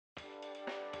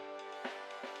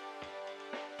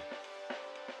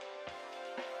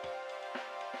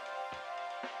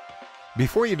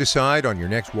Before you decide on your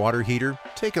next water heater,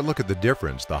 take a look at the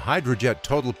difference the HydroJet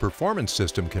Total Performance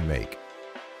System can make.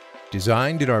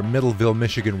 Designed in our Middleville,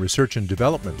 Michigan Research and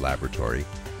Development Laboratory,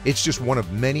 it's just one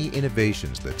of many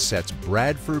innovations that sets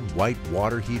Bradford White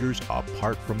water heaters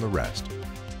apart from the rest.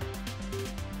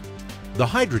 The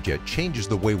HydroJet changes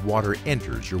the way water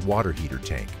enters your water heater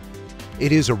tank.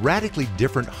 It is a radically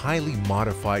different, highly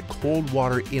modified cold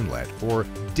water inlet, or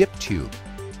dip tube.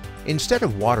 Instead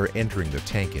of water entering the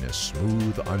tank in a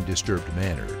smooth, undisturbed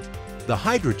manner, the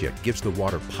HydroJet gives the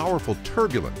water powerful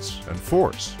turbulence and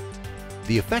force.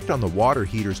 The effect on the water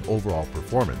heater's overall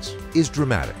performance is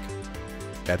dramatic.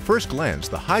 At first glance,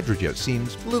 the HydroJet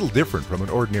seems a little different from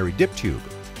an ordinary dip tube,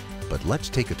 but let's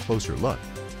take a closer look.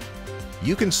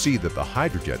 You can see that the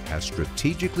HydroJet has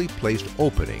strategically placed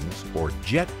openings, or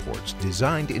jet ports,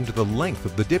 designed into the length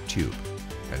of the dip tube.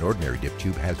 An ordinary dip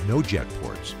tube has no jet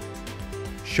ports.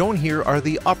 Shown here are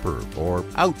the upper, or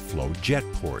outflow jet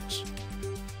ports.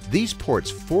 These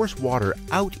ports force water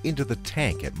out into the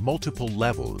tank at multiple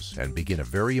levels and begin a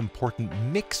very important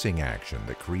mixing action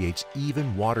that creates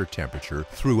even water temperature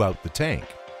throughout the tank.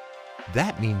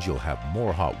 That means you'll have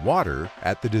more hot water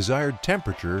at the desired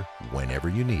temperature whenever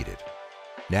you need it.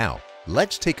 Now,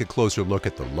 let's take a closer look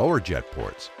at the lower jet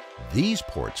ports. These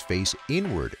ports face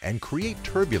inward and create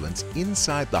turbulence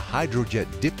inside the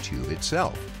HydroJet dip tube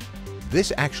itself.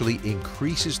 This actually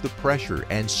increases the pressure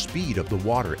and speed of the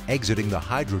water exiting the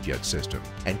HydroJet system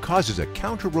and causes a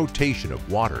counter-rotation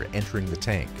of water entering the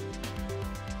tank.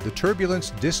 The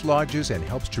turbulence dislodges and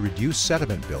helps to reduce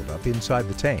sediment buildup inside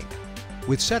the tank.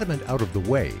 With sediment out of the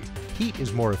way, heat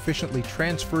is more efficiently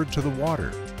transferred to the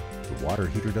water. The water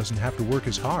heater doesn't have to work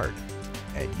as hard,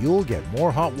 and you'll get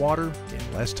more hot water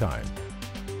in less time.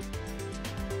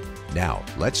 Now,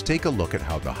 let's take a look at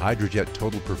how the HydroJet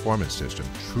Total Performance System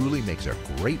truly makes a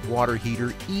great water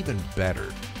heater even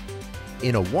better.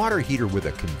 In a water heater with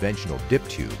a conventional dip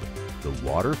tube, the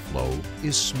water flow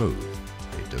is smooth.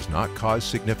 It does not cause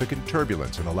significant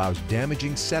turbulence and allows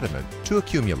damaging sediment to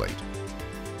accumulate.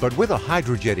 But with a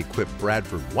HydroJet-equipped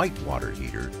Bradford White water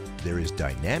heater, there is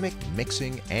dynamic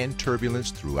mixing and turbulence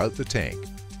throughout the tank.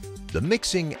 The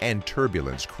mixing and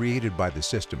turbulence created by the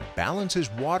system balances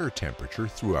water temperature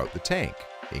throughout the tank,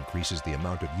 increases the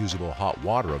amount of usable hot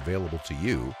water available to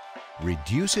you,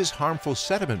 reduces harmful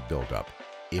sediment buildup,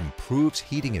 improves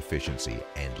heating efficiency,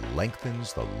 and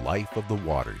lengthens the life of the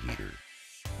water heater.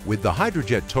 With the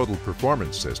HydroJet Total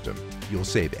Performance System, you'll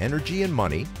save energy and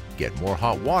money, get more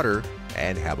hot water,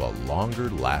 and have a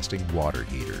longer-lasting water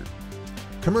heater.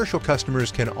 Commercial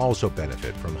customers can also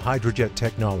benefit from HydroJet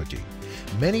technology.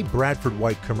 Many Bradford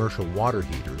White commercial water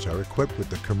heaters are equipped with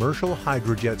the commercial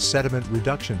HydroJet sediment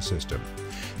reduction system.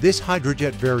 This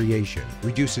HydroJet variation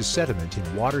reduces sediment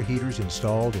in water heaters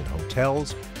installed in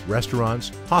hotels,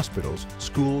 restaurants, hospitals,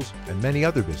 schools, and many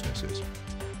other businesses.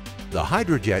 The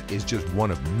HydroJet is just one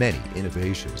of many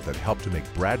innovations that help to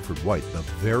make Bradford White the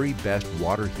very best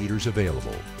water heaters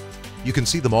available. You can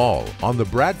see them all on the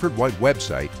Bradford White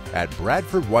website at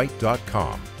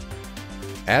bradfordwhite.com.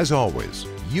 As always,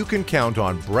 you can count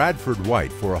on Bradford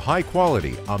White for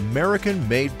high-quality,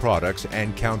 American-made products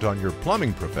and count on your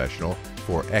plumbing professional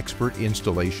for expert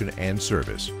installation and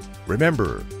service.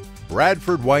 Remember,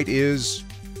 Bradford White is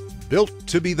built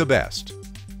to be the best.